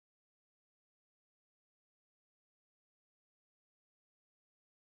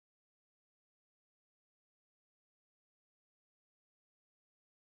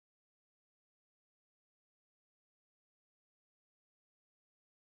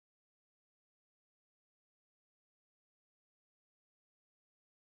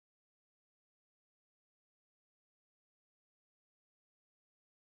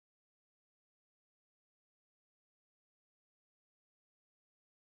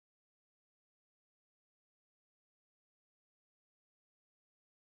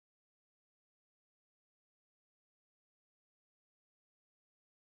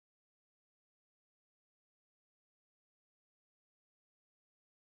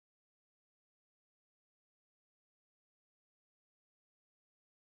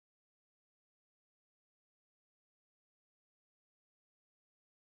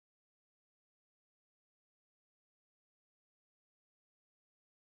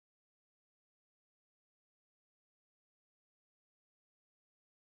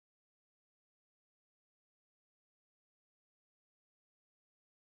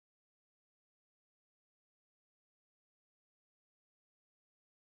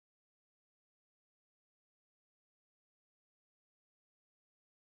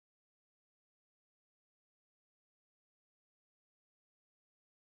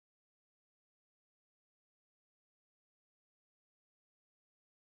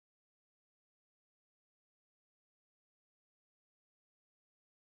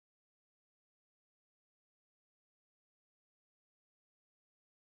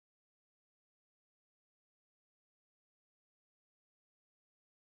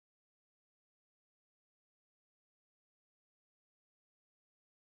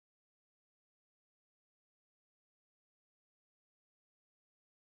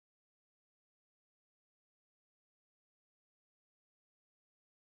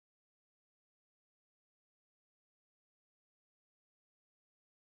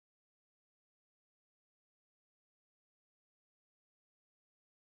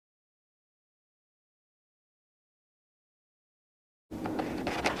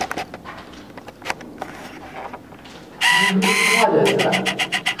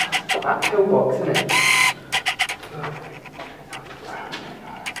That pillbox, isn't it?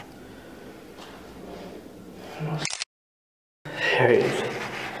 There it is.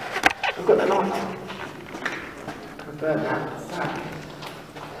 I've got the light. I've burnt that.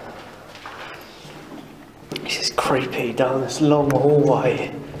 This is creepy down this long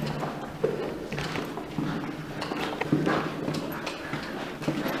hallway.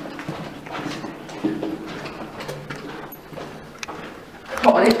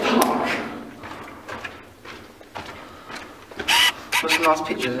 What on this park? Got some nice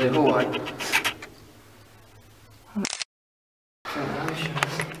pictures of the hallway.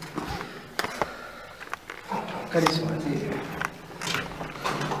 Go this way, it's easier.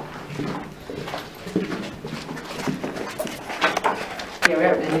 Yeah, we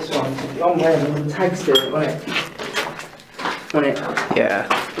opened this one. On where the tag still on it. On it. Yeah.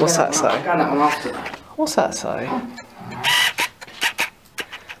 What's that say? I'll go that one after. What's that say?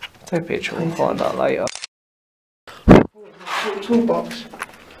 Take a picture, we'll find out later. Toolbox.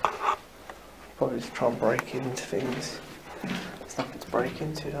 Probably just try and break into things. There's nothing to break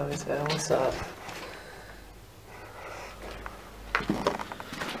into though, is there? What's that?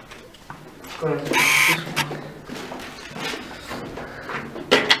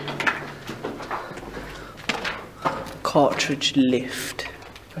 Cartridge lift.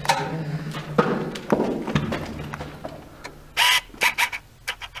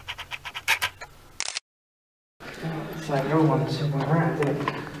 It's like your one's around, isn't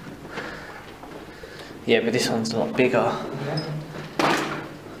it? Yeah, but this one's a lot bigger. Yeah.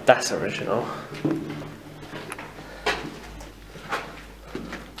 That's original.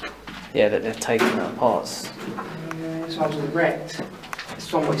 Yeah, that they've taken out parts. Yeah, this one's all wrecked.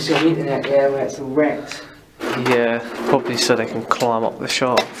 This one what you see on the internet, yeah, where it's all wrecked. Yeah, probably so they can climb up the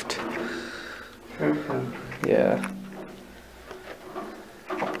shaft. Yeah.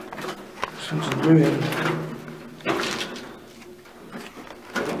 This one's ruined.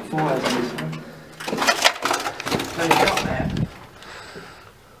 Fires on this one. How did you get up there?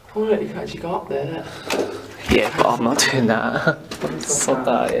 Oh look, you can actually go up there, look. Yeah, but I'm not doing that. Sod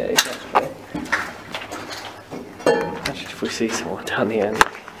that, yeah, exactly. Imagine if we see someone down the end.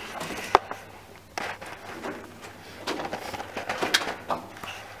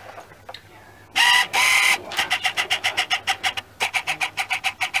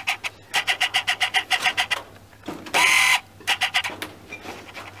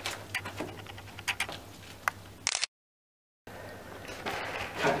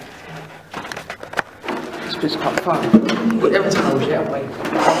 It's quite fun. But every time we get away.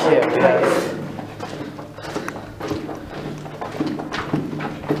 Yeah.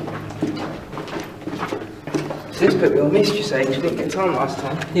 So this bit we all missed, you say, because we didn't get time last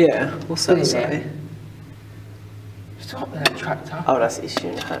time. Yeah, what's that say? Stop there, tractor. Oh, that's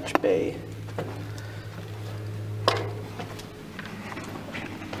issue hatch B.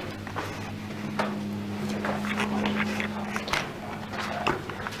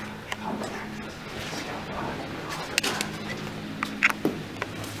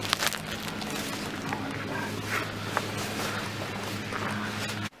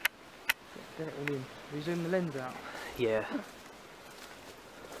 Get it all in. We zoom the lens out. Yeah.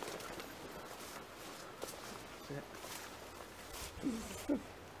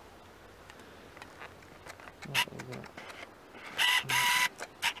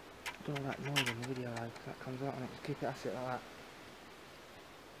 Don't know that noise in the video, like, that comes out and it just keep it at it like that.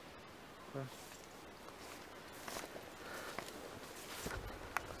 Well,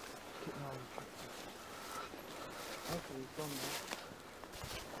 keep an eye on the tractor. Hopefully he's gone now.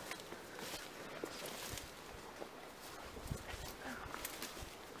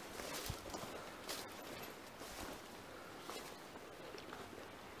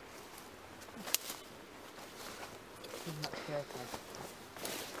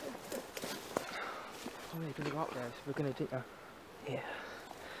 Oh yeah, you're gonna go up there, so we're gonna do that. Yeah.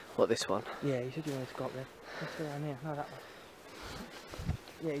 What, this one? Yeah, you said you wanted to go up there. Let's go down here, no that way.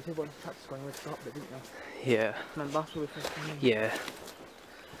 Yeah, you said what the tractor's going, you wanted to go up there, didn't you? Yeah. Remember last week we first came in? Yeah.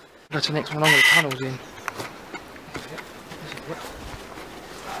 Go to the next one on where the tunnel's in.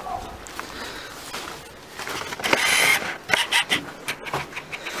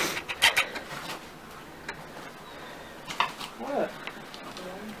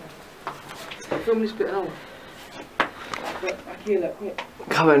 Film this bit and all. Back here, look, quick.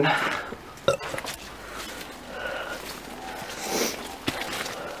 Coming.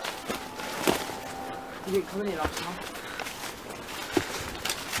 You didn't come in here last time.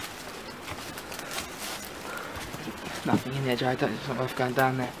 Nothing in there, Joe. It's not worth going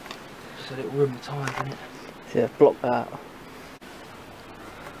down there. Just a little room of time, isn't it? Yeah, block that.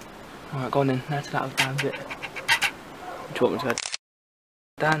 Alright, go on then, now to that other down bit. Do you want me to go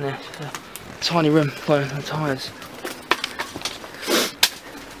down there? It's a tiny room for the tyres.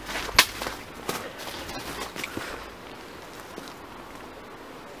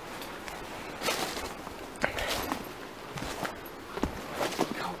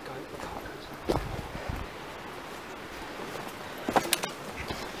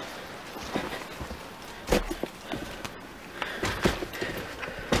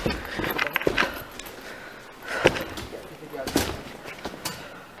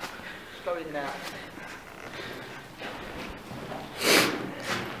 Go in and out.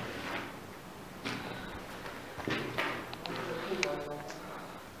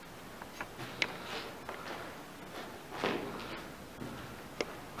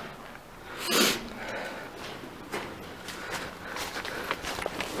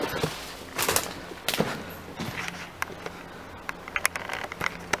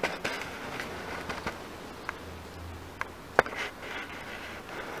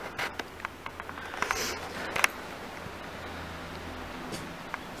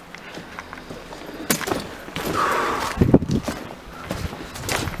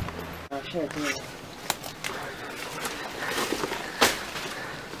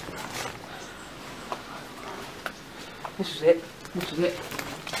 This was it. This was it.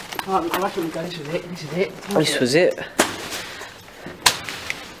 I reckon we go. This was it. This is it. This was it.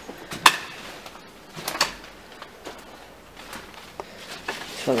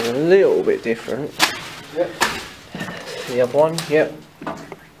 This one's a little bit different. Yep. The other one, yep.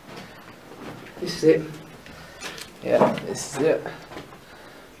 This is it. Yeah, this is it.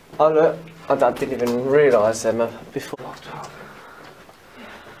 Oh look, I didn't even realise them before.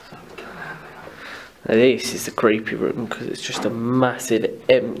 Now this is the creepy room because it's just a massive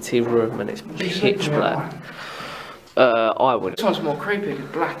empty room and it's pitch black. I would. This one's more creepy,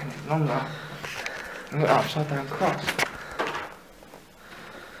 it's black and it's longer. And got upside down cross.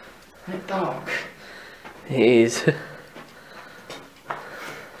 Isn't it dark? It is.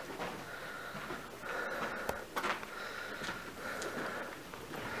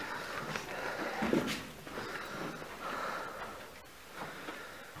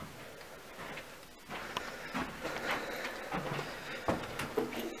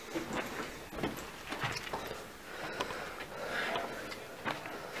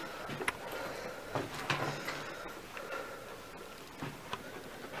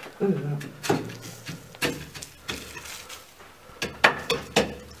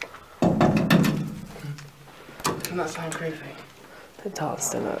 Doesn't that sound creepy? It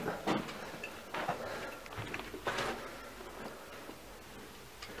does, doesn't it?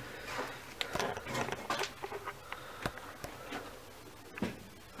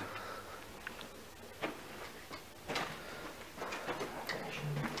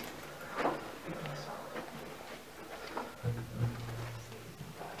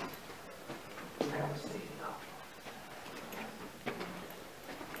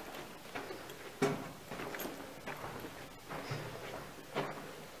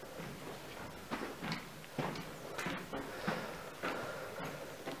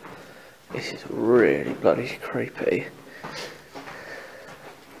 This is really bloody creepy.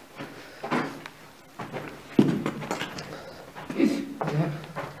 Yeah.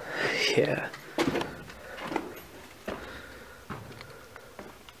 Yeah.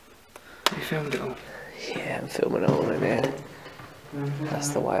 You filmed it all? Yeah, I'm filming it all in here. That's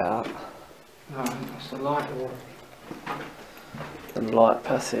the way up. No, that's the light or... The light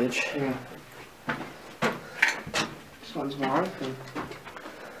passage. Yeah. This one's more open.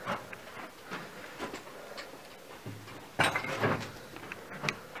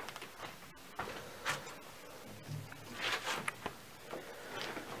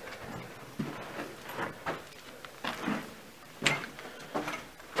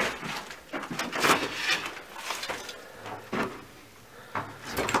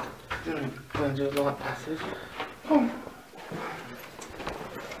 Go into the light passage. Oh.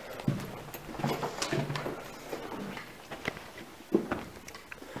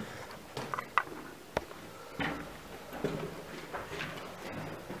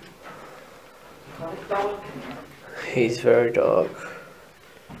 Quite dark in here. He's very dark.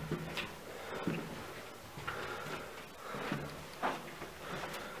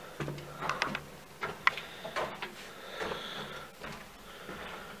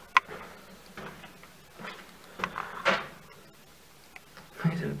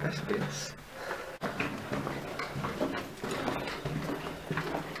 These are the best bits.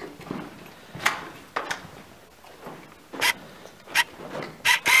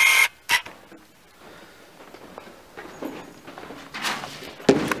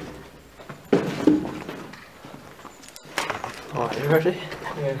 already.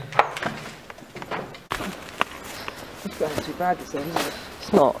 Yeah. It's not too bad this end, is it?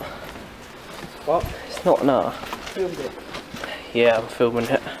 It's not. What? It's not, no. Filmed it. Yeah, I'm filming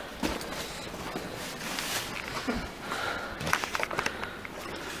it.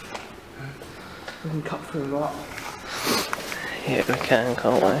 We can cut through a lot. Yeah, we can,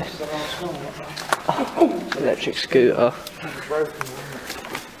 can't we? This is the last one. Electric scooter. Broken,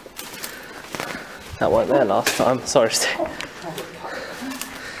 That weren't there last time. Sorry, Steve.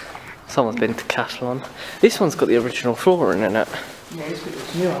 Someone's been to Decathlon. This one's got the original flooring in it. yeah, it's a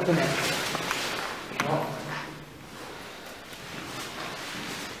bit new, isn't it? What?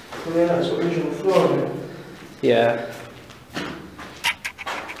 Well, yeah, it's got original floor in it. Yeah.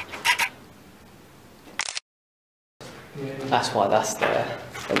 Yeah. That's why that's there.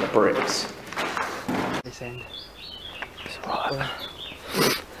 And the bricks. This end. It's alright.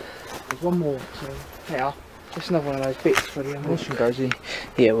 There's one more, so yeah. Just another one of those bits where the ammunition goes in.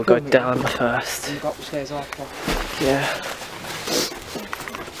 Yeah, we'll go down first. And go up the stairs after. Yeah.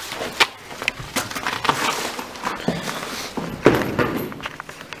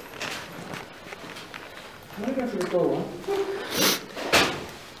 Can I go to the door?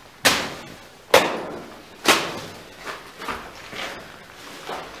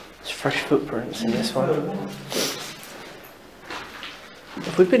 There's fresh footprints in this one.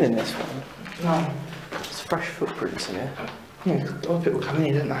 Have we been in this one? No. There's fresh footprints in here. Yeah, other people come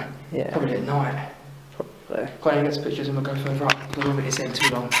in, don't they? Yeah. Probably at night. Probably. Got any next pictures and we'll go further up because I don't think it's in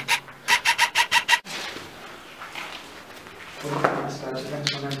too long.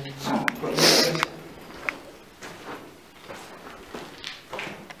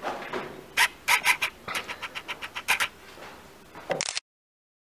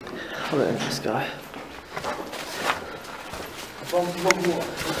 Look at this guy. One more.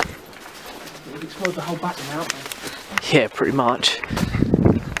 We've explored the whole bathroom, haven't we? Yeah, pretty much.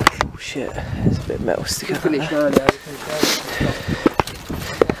 Oh shit, there's a bit of metal sticking out Finished there. earlier,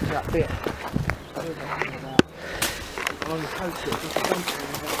 that bit. I'm on the coast here, just don't do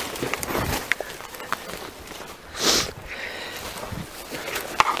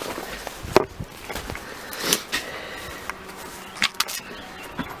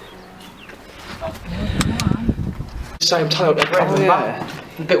same tunnel that red one,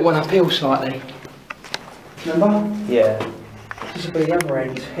 but a bit one uphill slightly. Remember? Yeah. This will be the other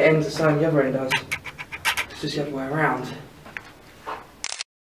end. It ends the same the other end does. It's just the other way around.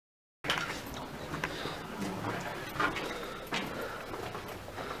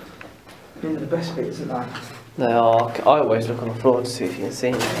 These are the best bits, aren't they? They are. I always look on the floor to see if you can see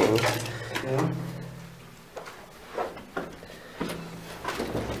anything. Yeah.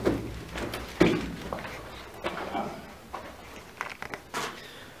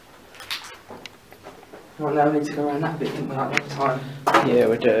 Right, now we need to go around that bit, didn't we, like that time? Yeah,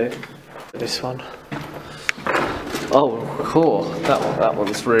 we do. This one. Oh, cool. That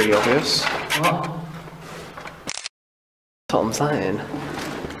one's really obvious. What? That's what I'm saying.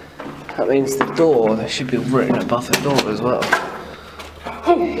 That means the door, there should be written above the door as well.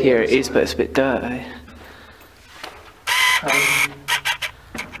 Here it is, but it's a bit dirty.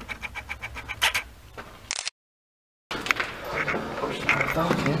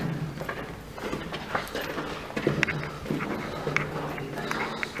 Dark here.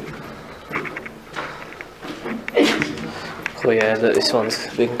 Oh yeah, look, this one's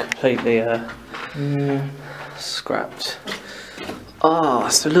been completely scrapped. Ah,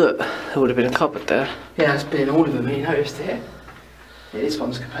 so look, there would have been a cupboard there. Yeah, it's been all of them, you noticed it? Yeah, this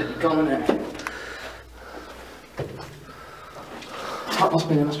one's completely gone, isn't it?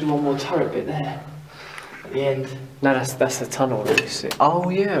 There must be one more turret bit there. At the end. No, that's the tunnel that you see. Oh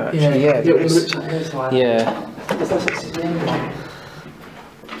yeah, actually, yeah. It looks like this one. Yeah. That's the end one.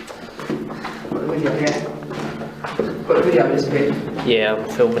 Got the video, yeah. Got the video of this bit. Yeah, I'm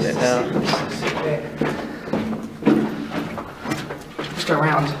filming it now. Just go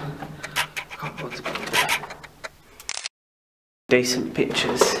around. I can't bother to go there. Decent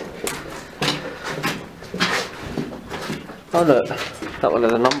pictures. Oh look, that one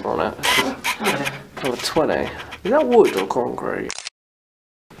has a number on it. Number 20. Is that wood or concrete?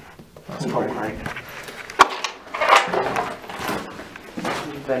 That's concrete.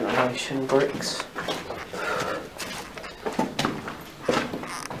 Ventilation bricks.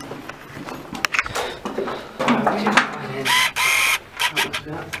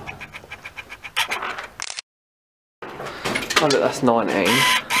 Oh look, that's 19.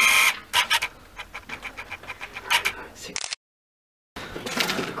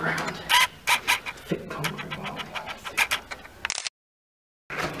 The ground. Thick concrete wall.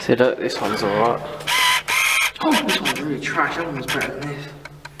 See look, this one's alright. Oh, this one's really trash. That one was better than this.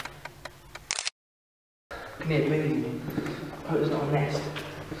 Can you hear me? Hope there's not a nest.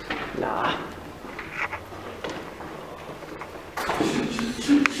 Nah.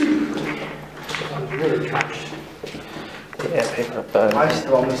 This one's really trash. Yeah, people have burned. Most of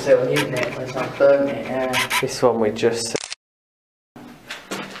the one we see on the internet, but it's not burnt it, yeah. This one we just.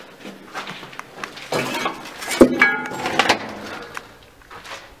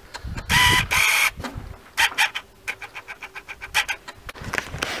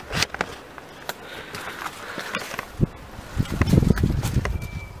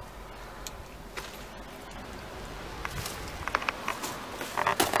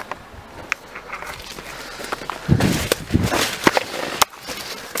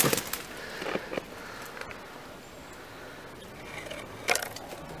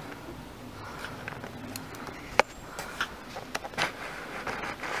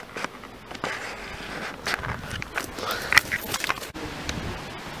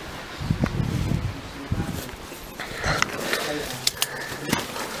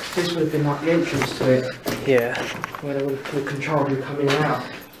 This would have been like the entrance to it, Yeah. where they would have controlled you coming in and out.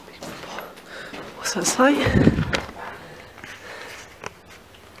 What's that say?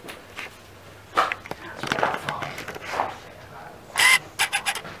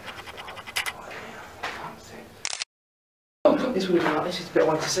 This would have been like, this is a bit of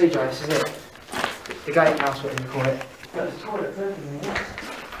one to see, Joe, this is it. The gatehouse, whatever you call it. There's a toilet for everything in it.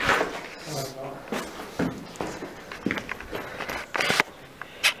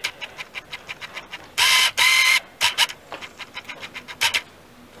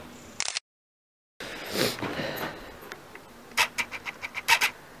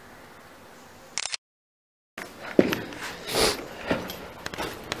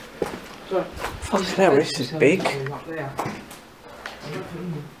 Fucking hell, this is big.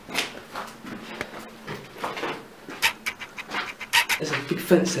 There's a big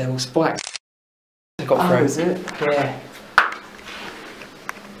fence there with spikes. I got through. Is it? Yeah.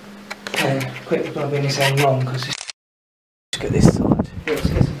 Okay, quick, we're not doing this any wrong because it's. Look at this side. Yeah, let's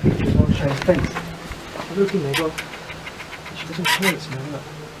get some pictures. I want to show you the fence. Have a look in there, go on. Actually, there's some toilets in there, look.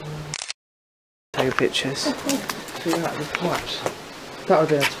 Take pictures. See that, the pipes. That would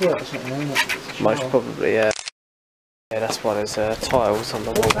be a toilet or something, wouldn't it? It's a Most shower. probably, yeah. Yeah, that's why there's tiles on the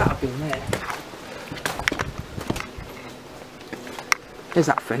What wall. would that have been there? There's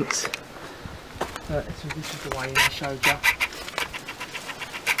that fence. This is the way I showed you.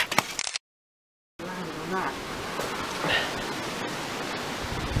 Landed on that.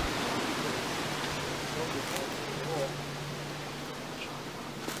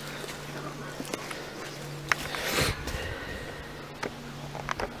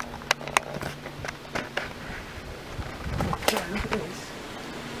 Yeah, look at this.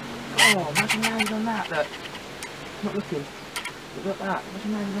 Oh, imagine landing on that, look. Not looking. Look at that,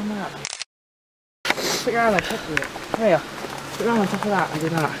 imagine landing on that. Put your hand on top of it. Here. Put your hand on top of that and do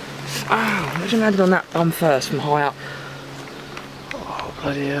that. Ow, imagine landing on that bum first from high up. Oh,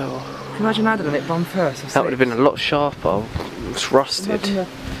 bloody hell. Can you imagine landing on it bum first? That would have been a lot sharper. It's rusted. Imagine the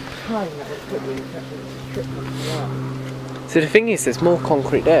plane that it took me to trip onto that. So the thing is, there's more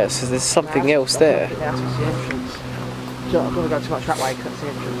concrete there, so there's something else there. That's the entrance. So I've got to go too much that way because that's the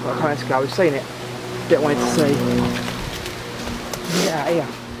entrance. But I can't go. We've seen it. Bit wanted to see. Get out here.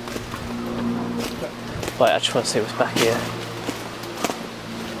 Wait, I just want to see what's back here.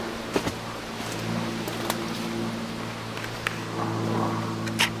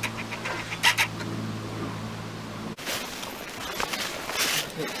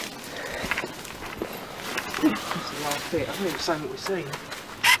 That's the last bit. I think it's something we've seen.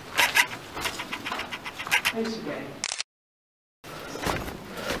 This again.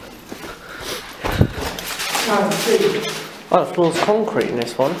 Oh, the floor's concrete in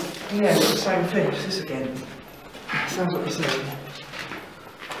this one. Yeah, it's the same thing. It's this again. Sounds like we've seen.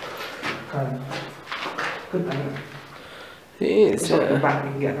 Good thing. It is, It's like yeah. back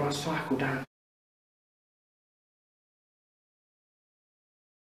and you can get a nice cycle down.